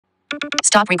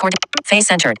Stop recording. Face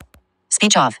centered.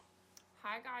 Speech off.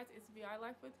 Hi guys, it's VI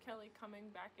Life with Kelly coming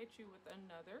back at you with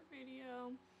another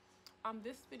video.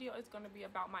 This video is going to be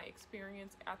about my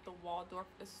experience at the Waldorf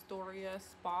Astoria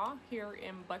Spa here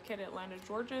in Buckhead, Atlanta,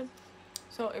 Georgia.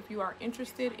 So if you are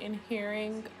interested in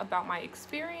hearing about my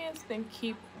experience, then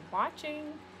keep watching.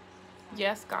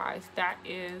 Yes guys, that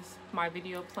is my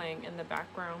video playing in the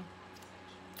background.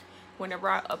 Whenever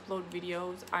I upload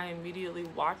videos, I immediately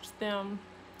watch them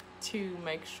to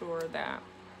make sure that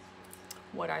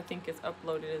what I think is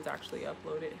uploaded is actually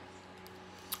uploaded.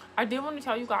 I did want to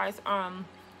tell you guys,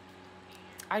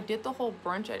 I did the whole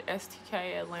brunch at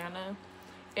STK Atlanta,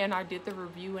 and I did the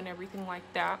review and everything like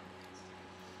that.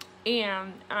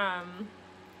 And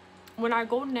when I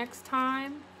go next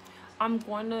time, I'm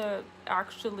going to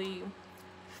actually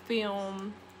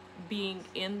film being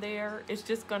in there. It's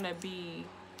just going to be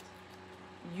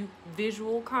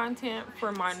visual content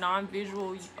for my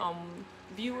non-visual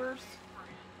viewers.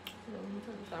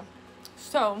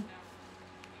 So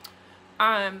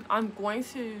I'm going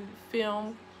to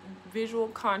film visual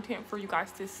content for you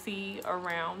guys to see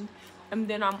around, and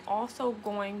then I'm also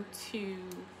going to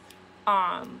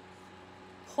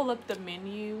pull up the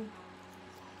menu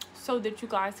so that you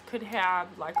guys could have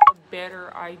like a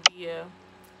better idea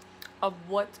of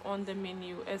what's on the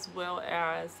menu, as well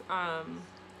as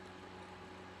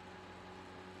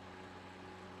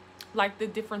like the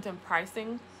difference in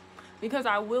pricing. Because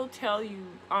I will tell you,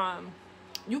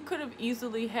 you could have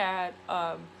easily had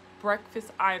a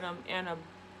breakfast item and a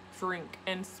drink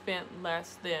and spent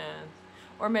less than,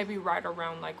 or maybe right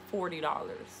around like $40.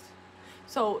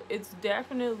 So it's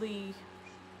definitely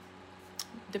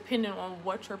depending on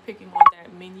what you're picking on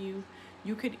that menu.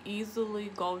 You could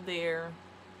easily go there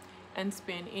and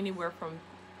spend anywhere from,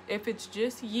 if it's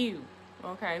just you,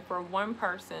 okay, for one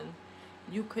person,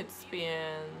 you could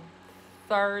spend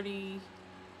 $30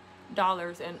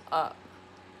 and up,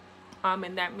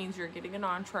 and that means you're getting an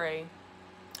entree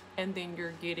and then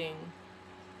you're getting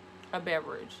a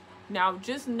beverage. Now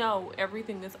just know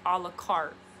everything is a la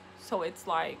carte, so it's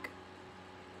like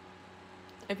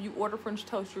if you order French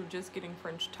toast, you're just getting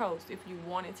French toast. If you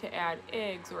wanted to add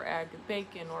eggs or add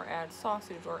bacon or add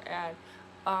sausage or add,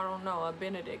 I don't know, a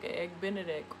Benedict, an egg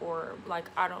Benedict, or like,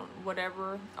 I don't,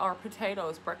 whatever, or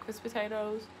potatoes, breakfast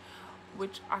potatoes,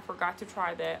 which I forgot to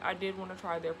try that. I did want to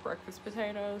try their breakfast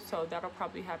potatoes, so that'll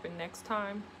probably happen next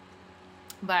time.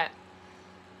 But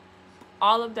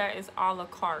all of that is a la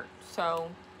carte, so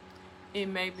it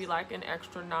may be like an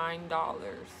extra $9.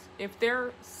 If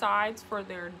their sides for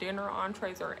their dinner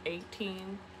entrees are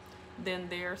 $18, then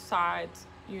their sides,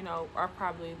 you know, are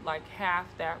probably like half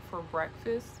that for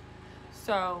breakfast.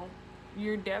 So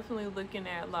you're definitely looking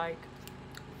at like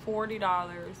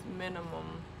 $40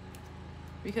 minimum,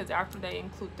 because after they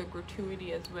include the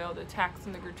gratuity as well, the tax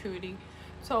and the gratuity.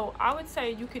 So I would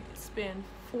say you could spend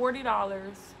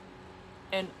 $40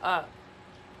 and up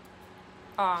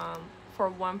for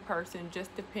one person,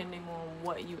 just depending on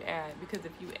what you add. Because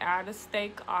if you add a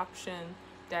steak option,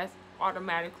 that's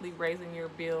automatically raising your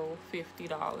bill $50,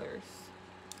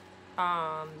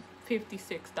 $56.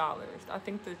 I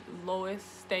think the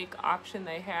lowest steak option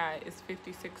they had is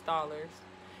 $56.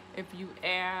 If you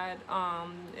add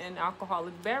an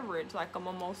alcoholic beverage like a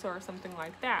mimosa or something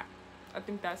like that, I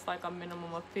think that's like a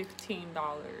minimum of $15.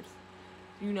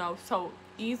 You know, so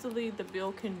easily the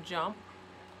bill can jump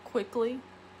quickly.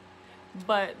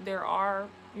 But there are,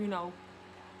 you know,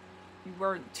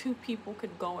 where two people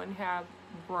could go and have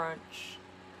brunch,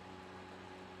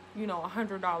 you know,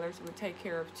 $100 would take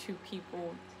care of two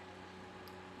people.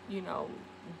 You know,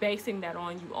 basing that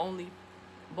on you only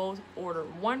both order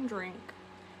one drink,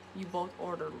 you both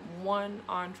ordered one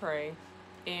entree,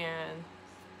 and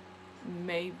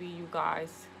maybe you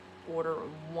guys order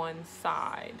one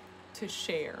side to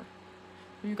share.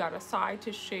 You got a side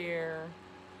to share,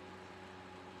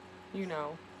 you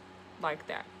know, like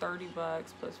that. $30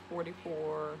 plus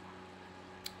 44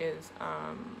 is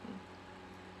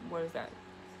what is that,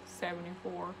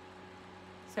 74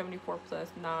 plus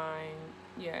 9,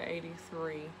 yeah,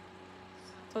 83.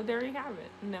 So there you have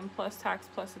it, and then plus tax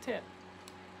plus a tip.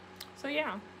 So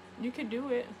yeah, you could do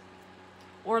it.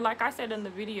 Or like I said in the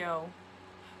video,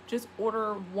 just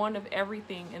order one of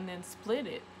everything and then split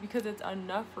it, because it's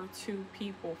enough for two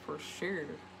people for sure.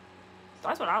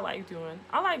 That's what I like doing.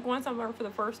 I like going somewhere for the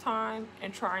first time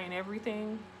and trying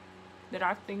everything that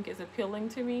I think is appealing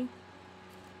to me,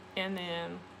 and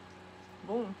then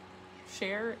boom,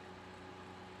 share it,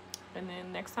 and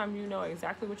then next time you know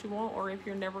exactly what you want, or if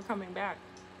you're never coming back.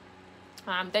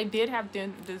 They did have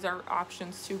dessert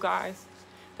options too, guys.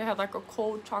 They had like a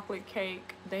cold chocolate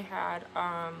cake. They had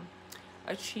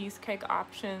a cheesecake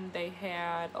option. They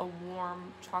had a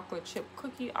warm chocolate chip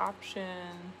cookie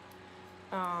option.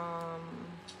 They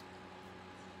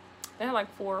had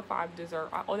like 4 or 5 dessert.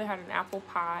 Oh, they had an apple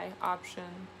pie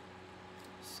option.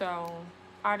 So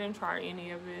I didn't try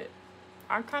any of it.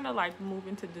 I kind of like move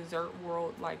into dessert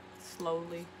world like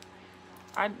slowly.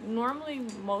 I normally,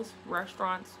 most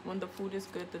restaurants, when the food is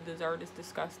good, the dessert is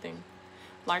disgusting.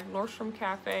 Like Nordstrom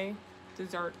Cafe,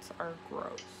 desserts are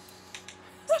gross.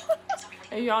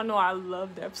 And y'all know I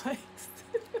love that place.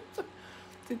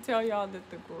 To tell y'all that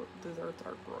the desserts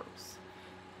are gross.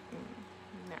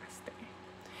 Nasty.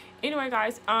 Anyway,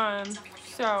 guys,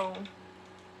 so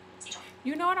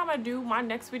you know what I'm gonna do? My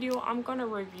next video, I'm gonna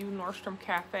review Nordstrom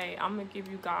Cafe. I'm gonna give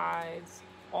you guys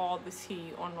all the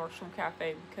tea on Nordstrom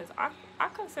Cafe because I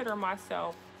consider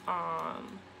myself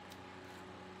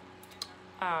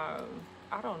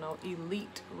I don't know,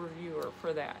 elite reviewer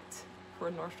for that,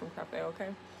 for Nordstrom Cafe. Okay,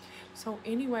 so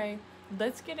anyway,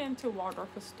 let's get into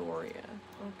Waldorf Astoria.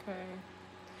 Okay,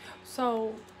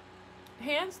 so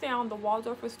hands down, the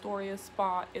Waldorf Astoria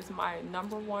spa is my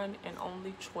 #1 and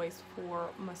only choice for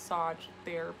massage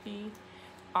therapy.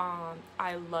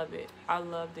 I love it. I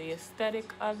love the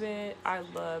aesthetic of it. I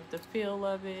love the feel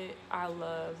of it. I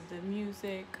love the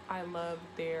music. I love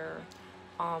their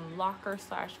locker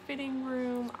 / fitting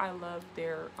room. I love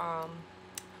their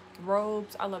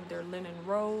robes. I love their linen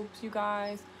robes, you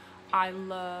guys. I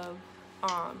love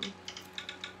hold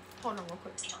on real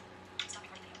quick.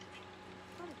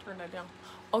 Turn that down.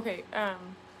 Okay,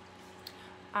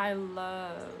 I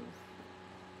love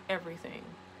everything.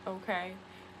 Okay,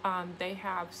 they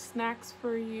have snacks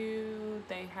for you.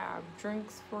 They have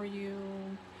drinks for you.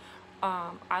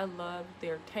 I love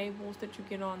their tables that you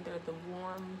get on. They're the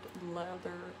warmed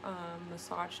leather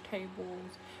massage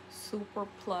tables, super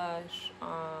plush.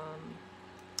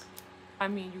 I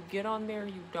mean, you get on there,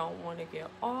 you don't want to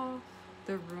get off.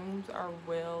 The rooms are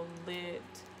well lit.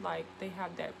 Like, they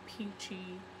have that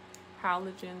peachy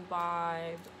halogen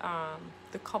vibe.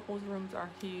 The couples rooms are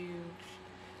huge.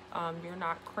 You're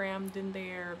not crammed in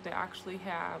there. They actually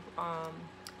have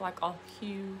like a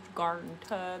huge garden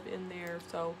tub in there.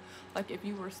 So like if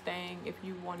you were staying, if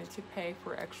you wanted to pay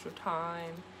for extra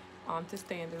time to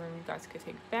stay in the room, you guys could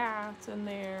take baths in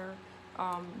there,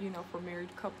 you know, for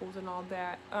married couples and all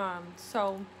that.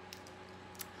 So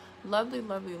lovely,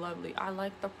 lovely, lovely. I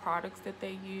like the products that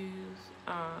they use.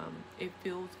 It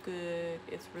feels good.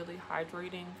 It's really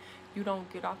hydrating. You don't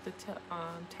get off the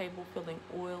table feeling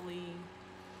oily.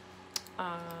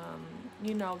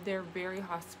 You know, they're very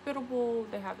hospitable.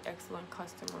 They have excellent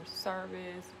customer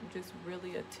service, just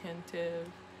really attentive.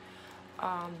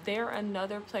 They're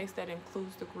another place that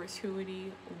includes the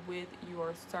gratuity with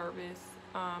your service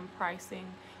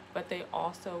pricing, but they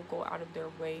also go out of their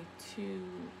way to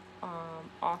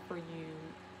offer you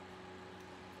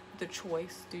the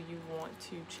choice. Do you want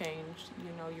to change,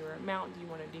 you know, your amount? Do you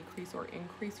want to decrease or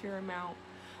increase your amount?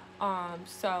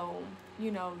 So,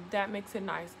 you know, that makes it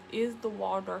nice. Is the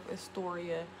Waldorf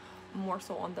Astoria more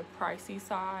so on the pricey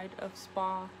side of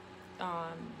spa?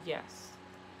 Yes.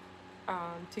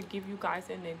 To give you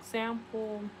guys an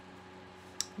example,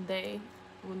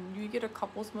 when you get a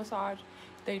couples massage,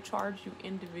 they charge you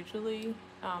individually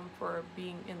for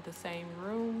being in the same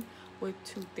room with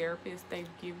 2 therapists. They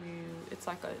give you, it's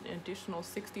like an additional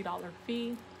 $60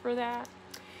 fee for that.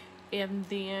 And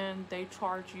then they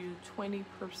charge you 20%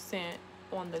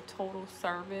 on the total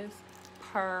service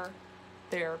per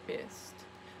therapist.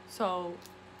 So,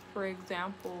 for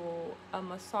example, a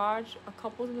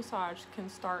couples massage can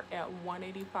start at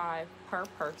 $185 per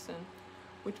person,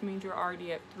 which means you're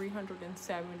already at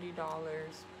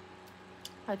 $370.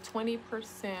 A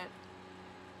 20%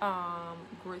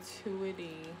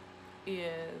 gratuity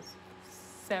is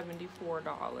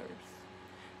 $74.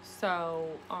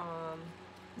 So,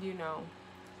 you know,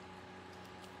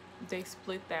 they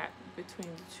split that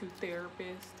between the 2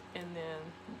 therapists, and then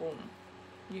boom,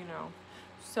 you know.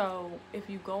 So if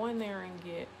you go in there and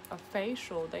get a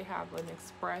facial, they have an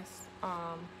express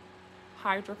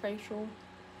hydrofacial,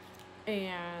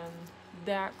 and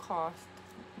that costs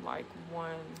like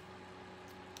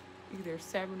either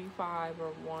 $75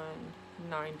 or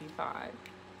 $195.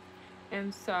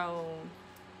 And so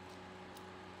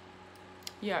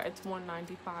yeah, it's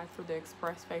 $195 for the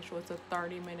express facial. It's a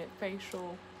 30-minute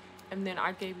facial. And then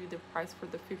I gave you the price for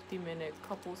the 50-minute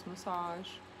couples massage.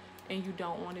 And you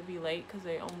don't want to be late because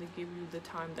they only give you the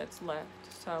time that's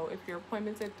left. So if your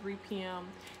appointment's at 3 p.m.,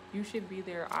 you should be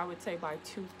there, I would say, by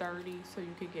 2:30, so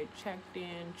you could get checked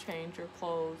in, change your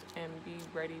clothes, and be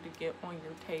ready to get on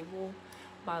your table.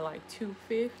 by like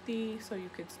 2:50, so you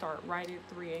could start right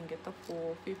at 3 and get the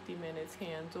full 50 minutes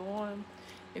hands-on.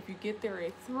 If you get there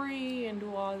at 3 and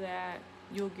do all that,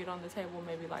 you'll get on the table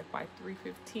maybe like by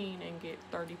 3:15 and get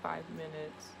 35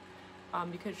 minutes,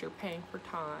 because you're paying for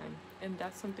time. And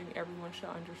that's something everyone should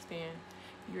understand.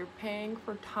 You're paying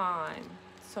for time.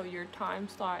 So your time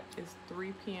slot is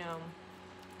 3 p.m.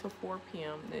 to 4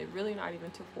 p.m. It's really not even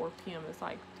to 4 p.m. It's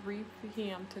like 3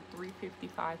 p.m. to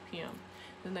 3:55 p.m.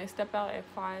 Then they step out at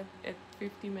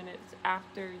 50 minutes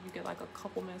after. You get like a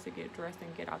couple minutes to get dressed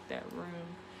and get out that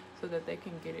room so that they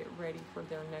can get it ready for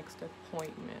their next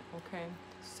appointment. Okay,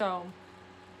 so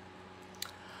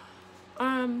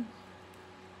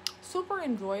super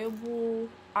enjoyable.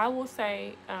 I will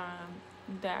say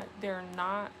that they're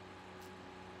not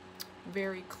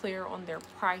very clear on their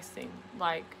pricing.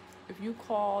 Like, if you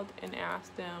called and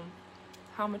asked them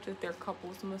how much is their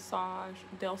couples massage,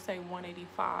 they'll say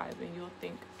 $185, and you'll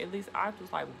think, at least I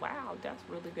was like, wow, that's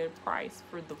really good price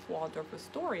for the Waldorf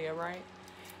Astoria, right?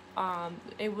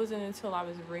 It wasn't until I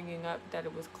was ringing up that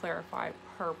it was clarified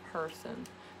per person.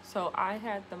 So I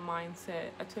had the mindset,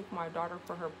 I took my daughter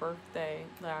for her birthday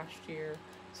last year,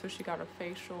 so she got a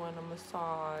facial and a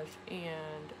massage,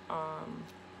 and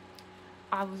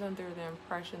I was under the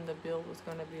impression the bill was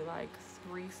going to be like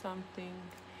 $3 something,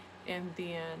 and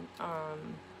then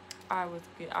I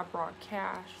brought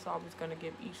cash, so I was going to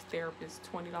give each therapist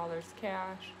 $20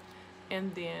 cash,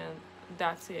 and then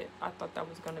that's it. I thought that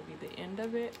was going to be the end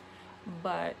of it,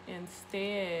 but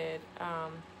instead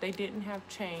they didn't have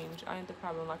change. I ended up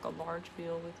having like a large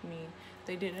bill with me.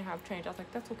 They didn't have change. I was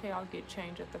like, that's okay, I'll get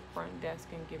change at the front desk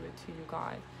and give it to you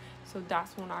guys. So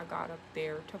that's when I got up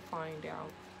there to find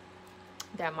out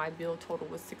that my bill total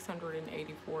was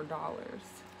 $684.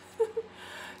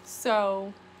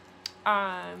 So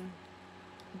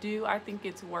do I think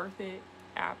it's worth it?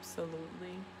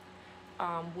 Absolutely.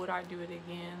 Would I do it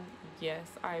again?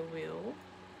 Yes, I will.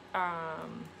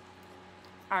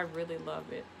 I really love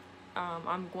it.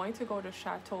 I'm going to go to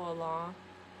Chateau Alain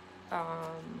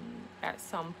at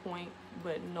some point,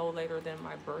 but no later than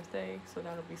my birthday, so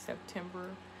that'll be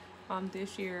September.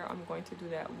 This year I'm going to do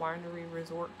that winery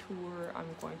resort tour.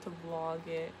 I'm going to vlog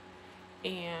it,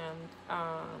 and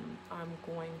I'm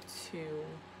going to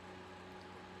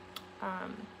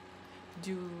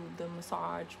do the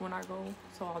massage when I go,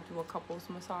 so I'll do a couples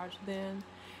massage then.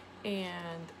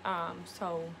 And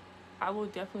so I will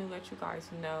definitely let you guys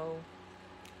know,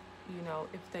 you know,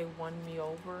 if they won me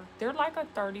over. They're like a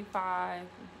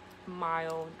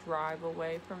 35-mile drive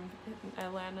away from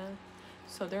Atlanta.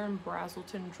 So they're in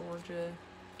Brazelton, Georgia,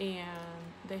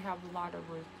 and they have a lot of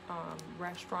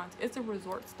restaurants. It's a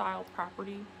resort style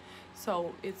property,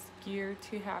 so it's geared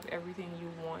to have everything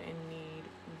you want and need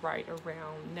right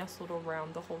around, nestled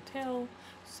around the hotel,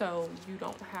 so you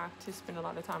don't have to spend a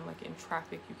lot of time like in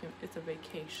traffic. It's a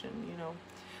vacation, you know.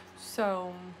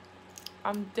 So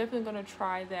I'm definitely gonna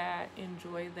try that,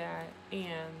 enjoy that,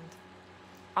 and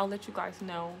I'll let you guys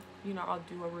know, you know, I'll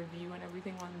do a review and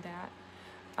everything on that.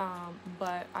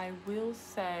 But I will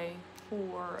say,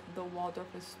 for the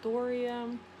Waldorf Astoria,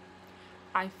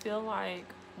 I feel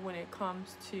like when it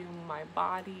comes to my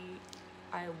body,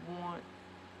 I want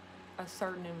a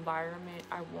certain environment.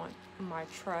 I want my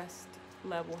trust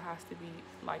level has to be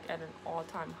like at an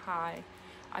all-time high.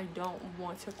 I don't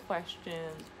want to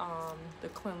question the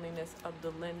cleanliness of the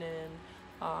linen.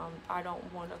 I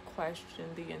don't want to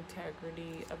question the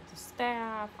integrity of the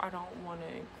staff. I don't want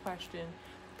to question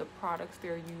the products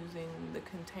they're using, the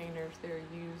containers they're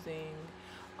using.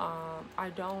 I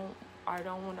don't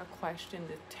want to question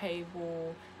the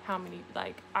table, how many,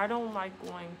 like, I don't like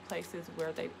going places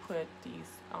where they put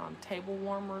these table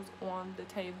warmers on the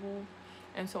table,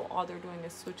 and so all they're doing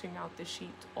is switching out the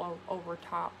sheets over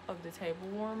top of the table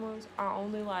warmers. I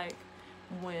only like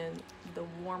when the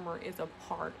warmer is a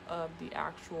part of the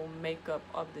actual makeup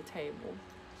of the table.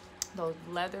 Those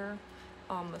leather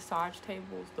massage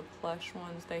tables, the plush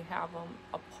ones, they have them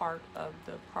a part of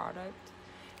the product,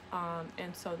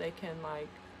 and so they can like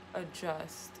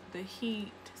adjust the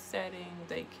heat setting.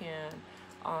 They can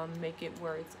make it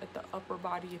where it's at the upper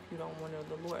body if you don't want to,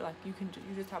 the lower, like you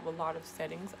just have a lot of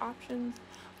settings options.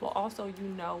 But also, you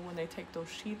know, when they take those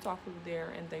sheets off of there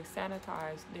and they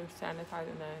sanitize, they're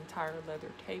sanitizing the entire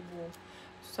leather table.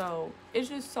 So it's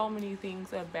just so many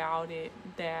things about it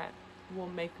that will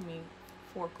make me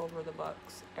fork over the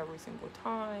bucks every single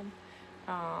time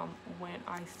when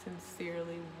I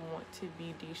sincerely want to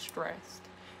be de-stressed,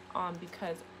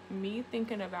 because me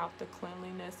thinking about the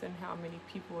cleanliness and how many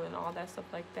people and all that stuff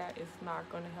like that is not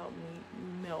going to help me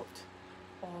melt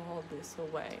all this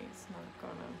away. It's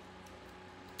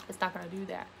not gonna do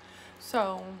that.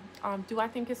 So, do I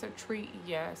think it's a treat?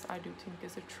 Yes, I do think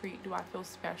it's a treat. Do I feel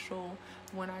special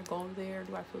when I go there?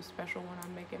 Do I feel special when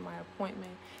I'm making my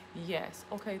appointment? Yes.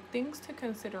 Okay, things to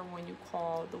consider when you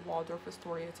call the Waldorf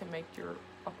Astoria to make your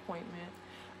appointment.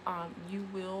 You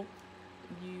will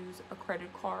use a credit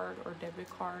card or debit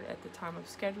card at the time of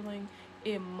scheduling.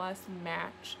 It must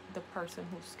match the person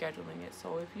who's scheduling it.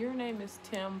 So if your name is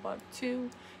Tim Buck 2,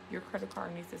 your credit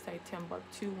card needs to say Tim Buck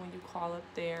 2 when you call up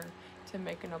there to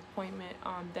make an appointment.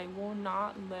 They will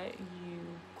not let you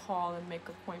call and make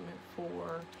appointment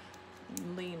for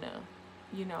Lena.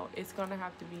 You know, it's gonna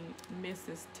have to be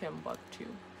Mrs. Tim Buck 2.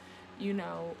 You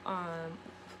know,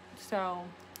 so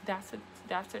that's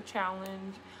a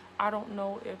challenge. I don't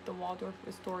know if the Waldorf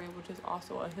Astoria, which is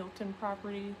also a Hilton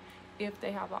property, if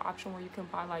they have an option where you can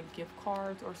buy like gift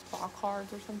cards or spa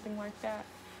cards or something like that.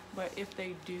 But if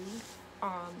they do,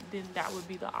 then that would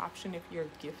be the option if you're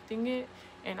gifting it.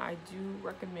 And I do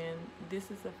recommend,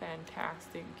 this is a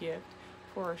fantastic gift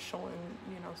for showing,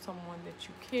 you know, someone that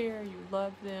you care, you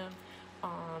love them,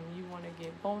 you want to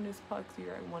get bonus pucks, you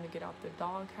want to get out the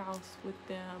doghouse with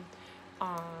them.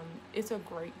 It's a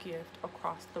great gift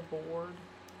across the board.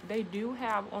 They do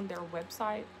have on their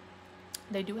website,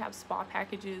 they do have spa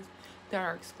packages that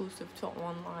are exclusive to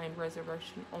online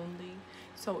reservation only.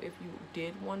 So if you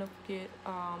did want to get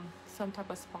some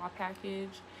type of spa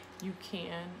package, you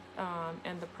can,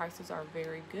 and the prices are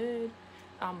very good.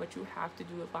 But you have to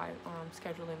do it by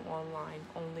scheduling online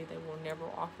only. They will never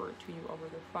offer it to you over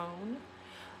the phone.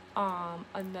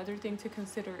 Another thing to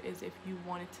consider is if you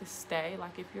wanted to stay,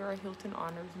 like if you're a Hilton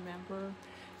Honors member,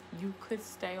 you could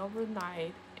stay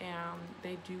overnight, and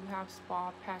they do have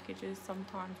spa packages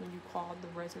sometimes when you call the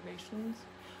reservations.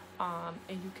 And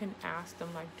you can ask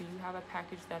them, like, do you have a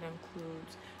package that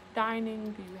includes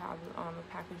dining? Do you have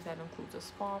a package that includes a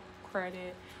spa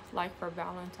credit? Like for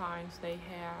Valentine's, they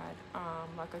had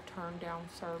like a turn down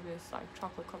service, like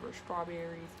chocolate covered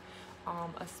strawberries,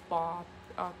 a spa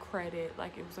credit.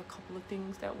 Like it was a couple of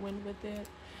things that went with it.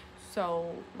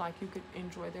 So like you could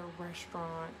enjoy their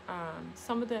restaurant.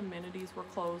 Some of the amenities were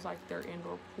closed, like their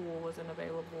indoor pool wasn't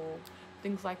available,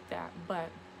 things like that. But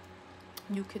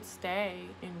you could stay,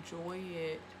 enjoy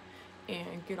it,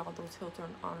 and get all those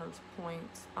Hilton Honors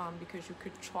points, because you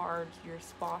could charge your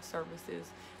spa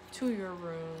services to your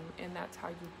room, and that's how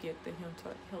you get the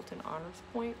Hilton Honors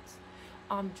points.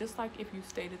 Just like if you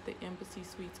stayed at the Embassy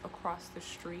Suites across the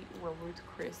street where Ruth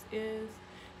Chris is,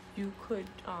 you could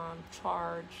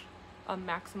charge a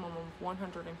maximum of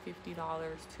 $150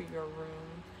 to your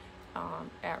room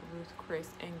at Ruth Chris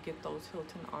and get those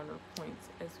Hilton Honor points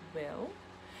as well.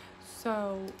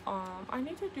 So I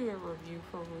need to do a review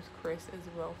for Ruth Chris as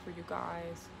well for you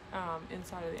guys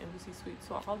inside of the Embassy Suite.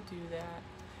 So I'll do that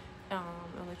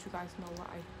and let you guys know what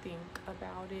I think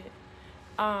about it.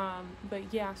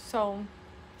 But yeah, so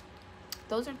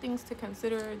those are things to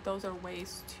consider. Those are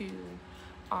ways to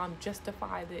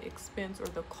justify the expense or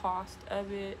the cost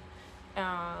of it.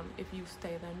 If you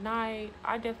stay the night,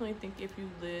 I definitely think if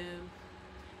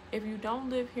you don't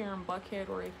live here in Buckhead,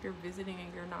 or if you're visiting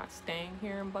and you're not staying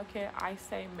here in Buckhead, I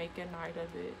say make a night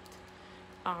of it.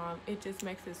 It just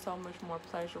makes it so much more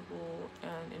pleasurable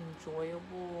and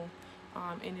enjoyable,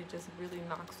 and it just really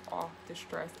knocks off the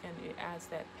stress, and it adds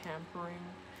that pampering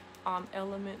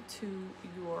element to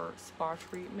your spa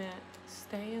treatment.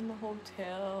 Stay in the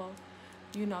hotel,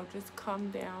 you know, just come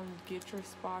down, get your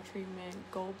spa treatment,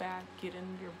 go back, get in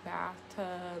your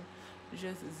bathtub,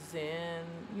 just zen,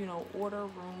 you know, order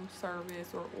room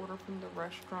service or order from the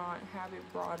restaurant, have it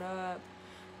brought up,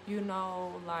 you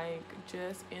know, like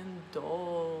just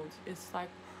indulge. It's like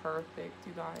perfect,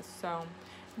 you guys. So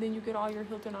then you get all your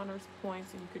Hilton Honors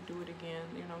points, and you could do it again,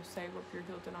 you know, save up your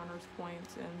Hilton Honors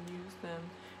points and use them.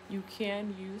 You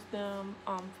can use them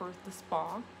for the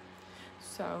spa.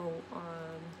 So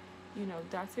you know,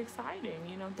 that's exciting.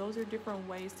 You know, those are different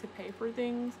ways to pay for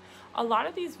things. A lot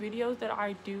of these videos that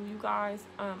I do, you guys,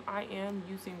 I am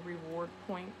using reward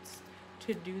points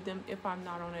to do them if I'm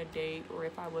not on a date, or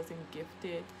if I wasn't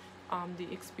gifted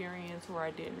the experience, or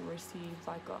I didn't receive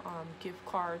like a gift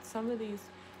card. Some of these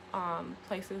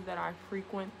places that I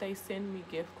frequent, they send me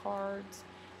gift cards,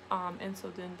 and so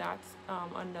then that's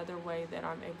another way that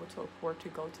I'm able to afford to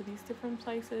go to these different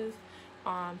places.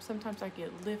 Sometimes I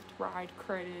get Lyft ride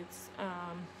credits,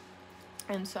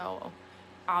 and so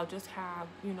I'll just have,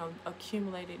 you know,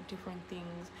 accumulated different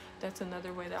things. That's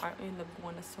another way that I end up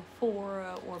going to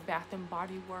Sephora or Bath and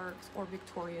Body Works or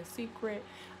Victoria's Secret.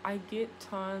 I get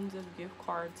tons of gift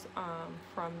cards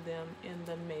from them in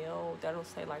the mail that'll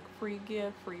say like free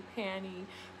gift, free panty,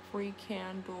 free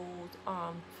candles,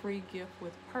 free gift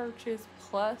with purchase,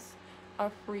 plus a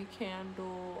free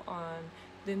candle.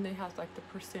 Then it has like the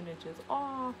percentages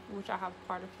off, which I have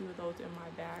quite a few of those in my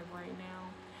bag right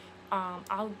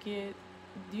now.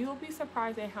 You'll be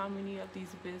surprised at how many of these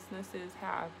businesses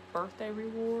have birthday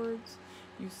rewards.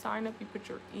 You sign up, you put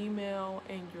your email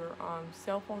and your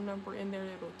cell phone number in there.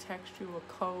 It'll text you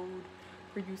a code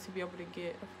for you to be able to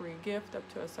get a free gift up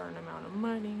to a certain amount of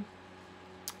money.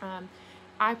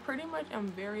 I pretty much am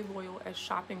very loyal at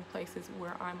shopping places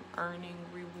where I'm earning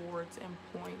rewards and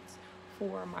points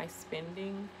for my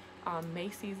spending.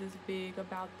 Macy's is big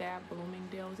about that.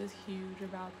 Bloomingdale's is huge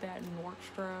about that.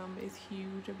 Nordstrom is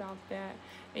huge about that.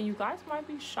 And you guys might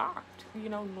be shocked. You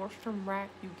know, Nordstrom Rack,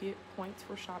 you get points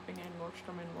for shopping at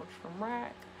Nordstrom and Nordstrom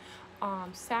Rack.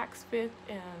 Saks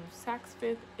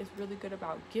Fifth is really good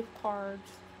about gift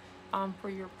cards for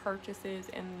your purchases,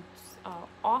 and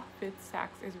off Fifth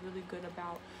Saks is really good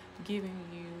about giving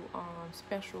you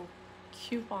special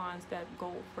coupons that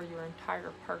go for your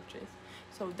entire purchase.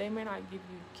 So they may not give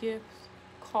you gifts,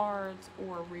 cards,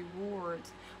 or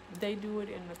rewards. They do it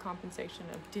in the compensation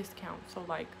of discounts. So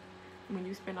like when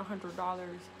you spend $100,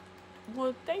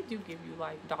 well, they do give you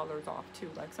like dollars off too.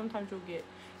 Like sometimes you'll get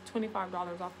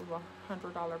 $25 off of a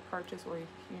 $100 purchase, or you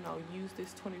know, use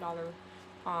this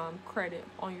 $20 credit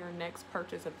on your next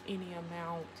purchase of any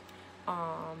amount.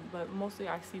 But mostly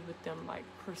I see with them like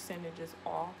percentages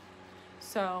off.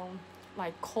 So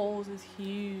like Kohl's is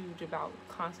huge about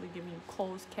constantly giving you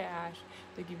Kohl's cash.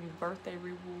 They give you birthday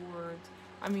rewards.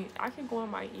 I mean, I can go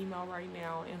on my email right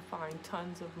now and find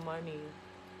tons of money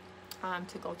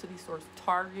to go to these stores.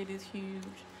 Target is huge.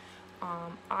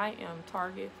 I am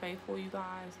Target faithful, you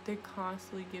guys. They're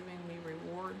constantly giving me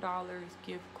reward dollars,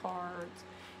 gift cards.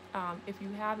 If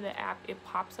you have the app, it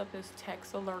pops up as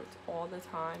text alerts all the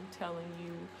time telling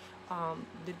you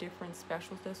the different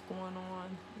specials that's going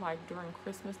on. Like during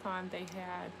Christmas time, they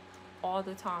had all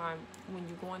the time, when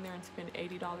you go in there and spend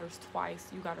 $80 twice,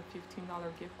 you got a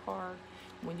 $15 gift card.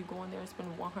 When you go in there and spend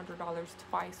 $100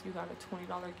 twice, you got a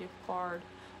 $20 gift card.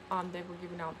 They were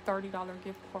giving out $30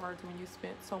 gift cards when you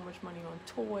spent so much money on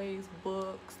toys,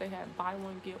 books. They had buy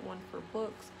one, get one for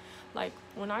books. Like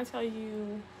when I tell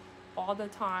you all the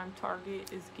time,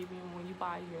 Target is giving, when you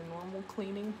buy your normal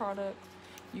cleaning products,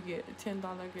 you get a $10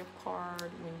 gift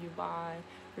card. When you buy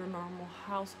your normal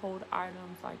household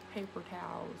items like paper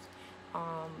towels,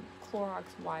 Clorox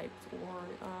wipes,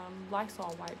 or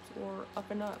Lysol wipes, or Up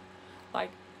and Up,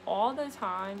 like all the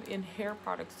time, in hair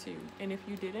products too. And if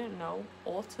you didn't know,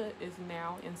 Ulta is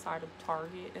now inside of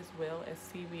Target as well as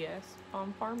CVS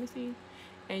pharmacy,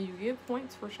 and you get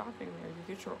points for shopping there.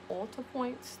 You get your Ulta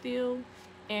points still,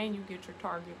 and you get your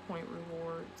Target point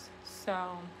rewards.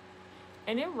 So,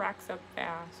 and it racks up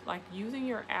fast. Like using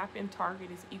your app in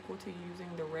Target is equal to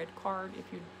using the red card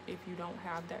if you don't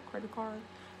have that credit card.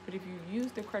 But if you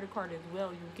use the credit card as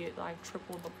well, you get like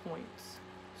triple the points.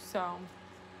 So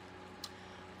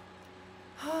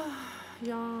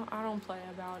y'all, I don't play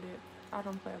about it. I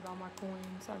don't play about my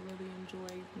coins. I really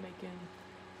enjoy making,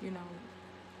 you know,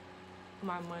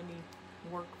 my money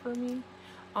work for me.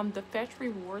 The Fetch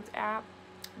Rewards app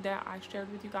that I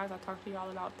shared with you guys, I talked to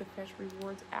y'all about the Fetch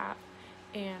Rewards app,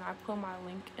 and I put my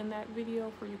link in that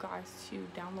video for you guys to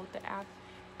download the app.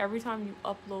 Every time you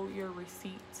upload your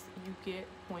receipts, you get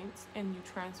points and you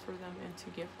transfer them into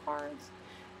gift cards.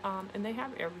 And they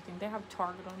have everything. They have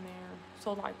Target on there.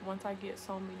 So like once I get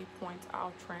so many points,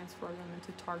 I'll transfer them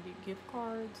into Target gift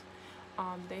cards.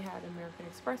 They had American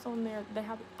Express on there. They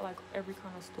have like every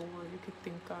kind of store you could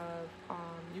think of.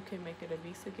 You can make it a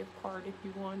Visa gift card if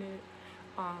you want it.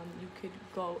 You could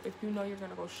go, if you know you're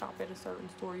gonna go shop at a certain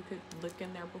store, you could look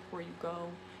in there before you go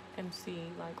and see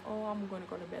like, oh, I'm gonna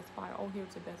go to Best Buy. Oh,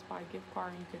 here's a Best Buy gift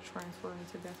card, and you could transfer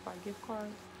into Best Buy gift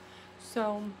cards.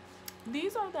 So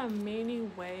these are the many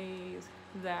ways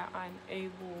that I'm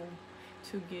able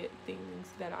to get things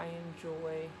that I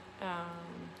enjoy.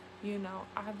 You know,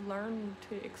 I've learned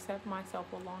to accept myself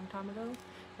a long time ago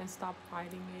and stop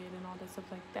fighting it and all that stuff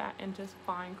like that, and just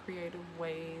find creative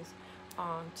ways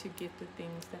to get the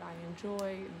things that I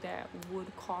enjoy that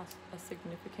would cost a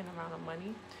significant amount of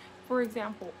money. For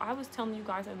example, I was telling you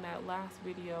guys in that last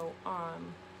video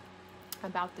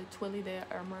about the Twilly de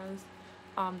Hermes,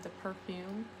 the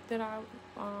perfume that I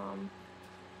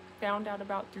found out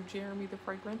about through Jeremy, the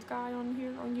fragrance guy on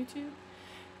here on YouTube.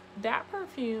 That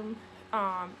perfume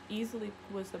easily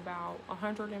was about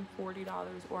 $140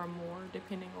 or more,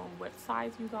 depending on what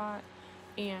size you got,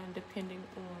 and depending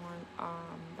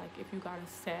on like if you got a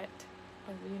set,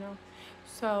 you know.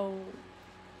 So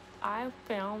I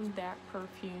found that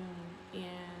perfume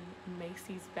in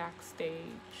Macy's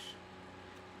Backstage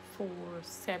for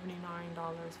 $79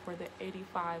 for the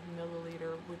 85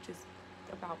 milliliter, which is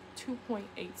about 2.87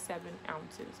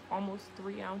 ounces, almost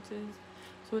 3 ounces.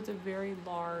 So it's a very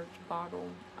large bottle.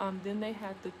 Then they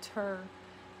had the Terre,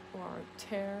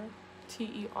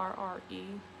 T-E-R-R-E,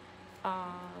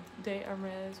 de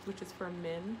Hermes, which is for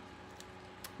men.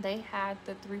 They had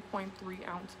the 3.3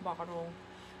 ounce bottle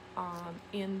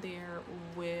in there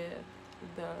with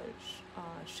the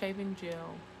shaving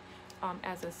gel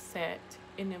as a set,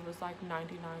 and it was like $99.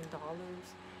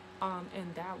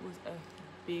 And that was a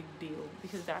big deal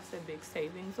because that's a big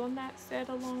savings on that set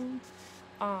alone.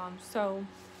 So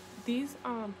these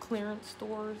clearance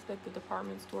stores that the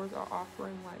department stores are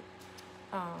offering, like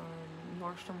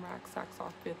Nordstrom Rack, Saks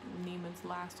Off Fifth, Neiman's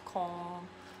Last Call,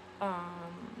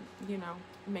 you know,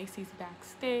 Macy's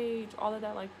Backstage, all of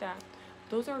that like that.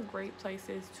 Those are great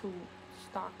places to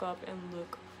stock up and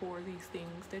look for these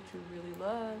things that you really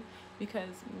love,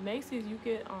 because Macy's, you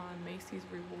get on Macy's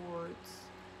rewards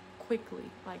quickly,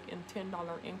 like in $10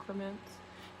 increments.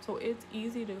 So it's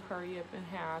easy to hurry up and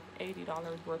have $80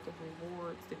 worth of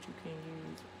rewards that you can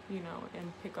use, you know,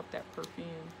 and pick up that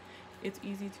perfume. It's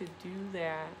easy to do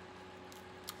that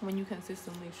when you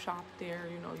consistently shop there.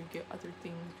 You know, you get other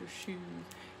things, your shoes,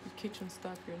 your kitchen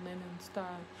stuff, your linen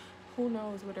stuff, who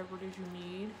knows, whatever it is you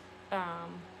need.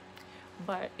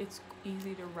 But it's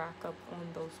easy to rack up on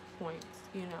those points,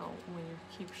 you know, when you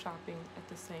keep shopping at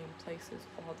the same places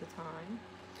all the time.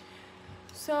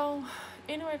 So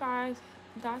anyway, guys,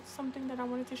 that's something that I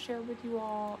wanted to share with you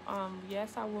all.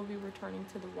 Yes, I will be returning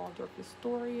to the Waldorf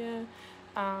Astoria.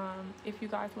 If you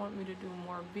guys want me to do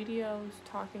more videos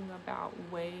talking about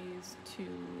ways to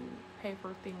pay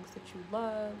for things that you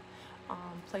love,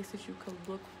 places you could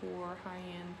look for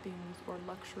high-end things or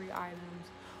luxury items,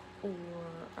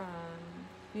 or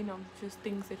you know, just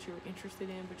things that you're interested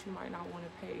in but you might not want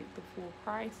to pay the full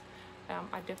price,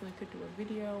 I definitely could do a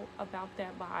video about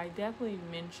that. But I definitely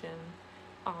mention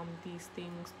these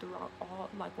things throughout all,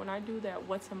 like when I do that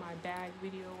what's in my bag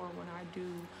video, or when I do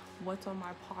what's on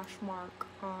my Poshmark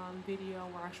video,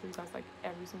 where I show you guys like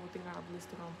every single thing I've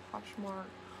listed on Poshmark,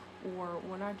 or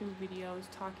when I do videos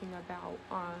talking about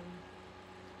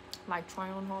like try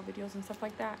on haul videos and stuff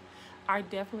like that, I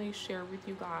definitely share with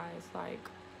you guys like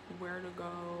where to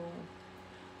go,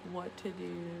 what to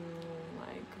do,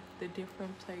 like the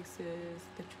different places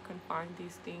that you can find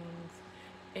these things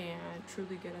and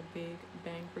truly get a big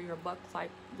bang for your buck,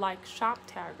 like Shop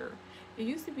Tagger. It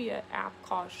used to be an app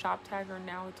called Shop Tagger,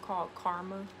 now it's called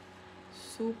Karma.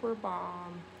 Super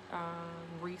bomb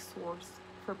resource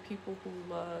for people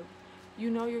who love, you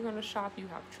know, you're gonna shop, you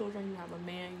have children, you have a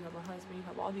man, you have a husband, you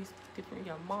have all these different,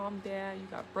 you have mom, dad, you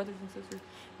got brothers and sisters,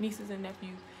 nieces and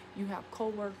nephews, you have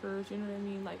co-workers, you know what I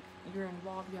mean, like you're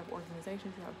involved, you have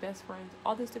organizations, you have best friends,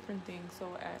 all these different things.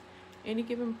 So at any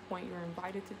given point, you're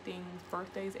invited to things,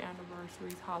 birthdays,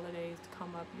 anniversaries, holidays to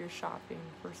come up, you're shopping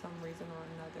for some reason or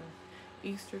another.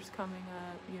 Easter's coming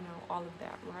up, you know, all of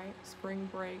that, right? Spring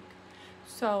break.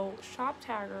 So Shop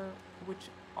Tagger, which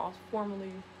also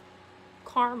formerly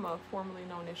Karma, formerly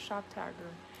known as Shop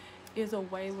Tagger, is a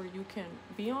way where you can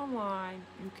be online,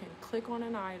 you can click on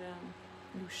an item,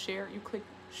 you share, you click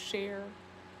share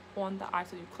on the item,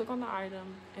 so you click on the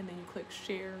item and then you click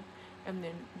share, and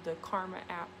then the Karma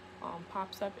app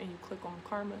pops up and you click on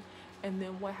Karma, and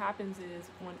then what happens is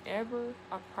whenever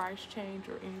a price change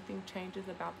or anything changes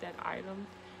about that item,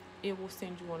 it will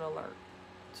send you an alert.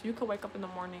 So you could wake up in the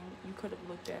morning, you could have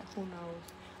looked at, who knows,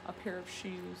 a pair of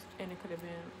shoes, and it could have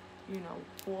been, you know,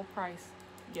 full price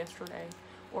yesterday,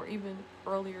 or even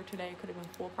earlier today it could have been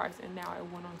full price and now it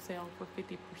went on sale for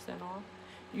 50% off.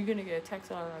 You're gonna get a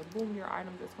text alert like, boom, your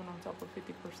item just went on sale for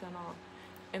 50% off,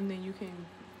 and then you can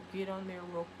get on there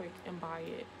real quick and buy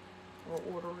it or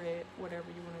order it, whatever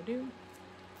you want to do.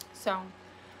 So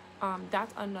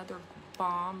that's another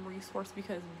bomb resource,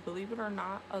 because believe it or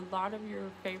not, a lot of your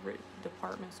favorite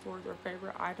department stores or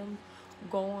favorite items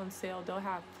go on sale. They'll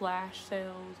have flash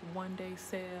sales, one-day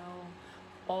sale,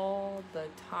 all the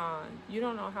time. You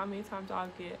don't know how many times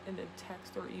I'll get in a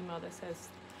text or email that says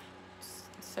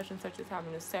such and such is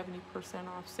having a 70%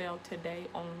 off sale today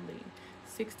only,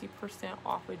 60%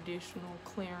 off additional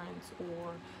clearance,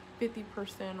 or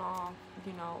 50% off,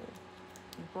 you know,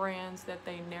 brands that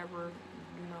they never,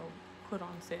 you know, put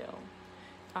on sale.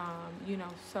 You know,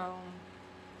 so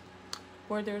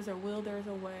where there's a will, there's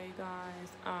a way,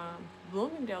 guys.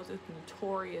 Bloomingdale's is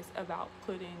notorious about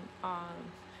putting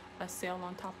a sale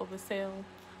on top of a sale.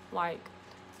 Like,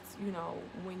 you know,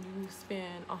 when you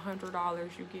spend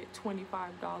 $100, you get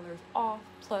 $25 off,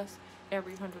 plus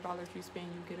every $100 you spend,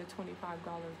 you get a $25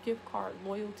 gift card,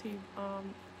 loyalty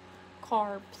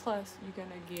card, plus you're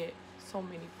gonna get so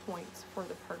many points for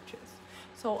the purchase.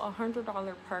 So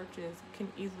 $100 purchase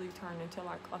can easily turn into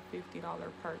like a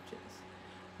 $50 purchase,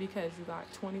 because you got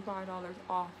 $25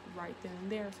 off right then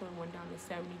and there, so it went down to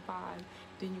 $75.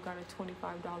 Then you got a $25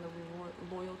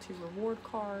 loyalty reward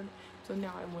card, so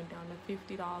now it went down to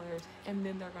 $50, and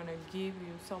then they're gonna give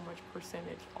you so much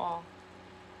percentage off.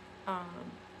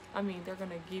 They're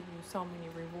gonna give you so many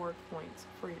reward points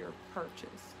for your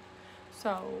purchase.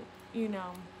 So,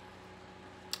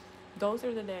 those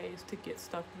are the days to get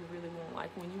stuff you really want.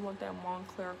 Like when you want that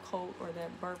Montclair coat or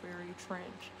that Burberry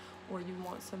trench, or you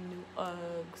want some new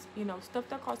Uggs, stuff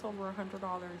that costs over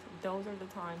 $100. Those are the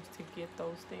times to get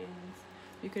those things,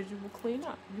 because you will clean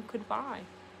up. You could buy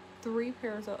 3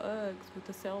 pairs of Uggs with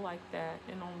a sale like that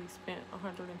and only spent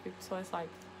 $150. So it's like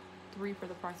 3 for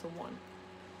the price of 1.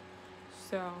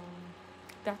 So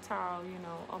that's how,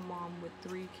 a mom with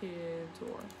 3 kids,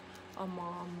 or a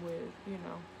mom with,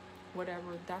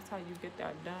 whatever, that's how you get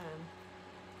that done,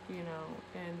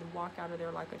 and walk out of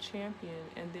there like a champion,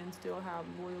 and then still have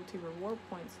loyalty reward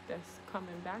points that's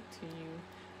coming back to you,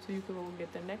 so you can go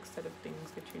get the next set of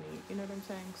things that you need. You know what I'm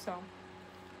saying? So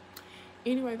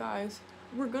anyway, guys,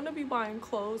 we're gonna be buying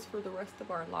clothes for the rest of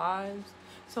our lives.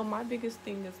 So my biggest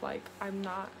thing is, like, I'm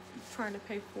not trying to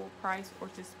pay full price or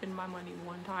just spend my money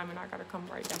one time and I gotta come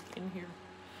right back in here.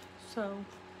 So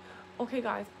okay,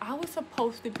 guys, I was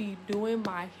supposed to be doing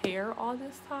my hair all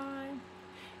this time,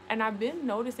 and I've been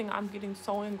noticing I'm getting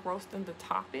so engrossed in the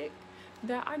topic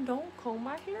that I don't comb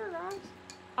my hair, guys.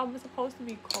 I was supposed to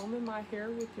be combing my hair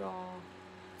with y'all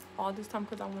all this time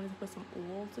because I wanted to put some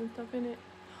oils and stuff in it.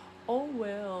 Oh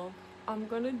well, I'm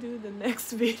gonna do the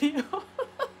next video.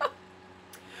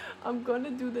 I'm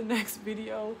gonna do the next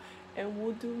video, and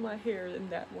we'll do my hair in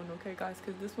that one, okay, guys?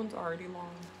 Because this one's already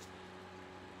long.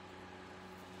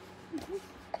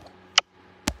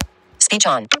 Speech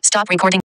on. Stop recording.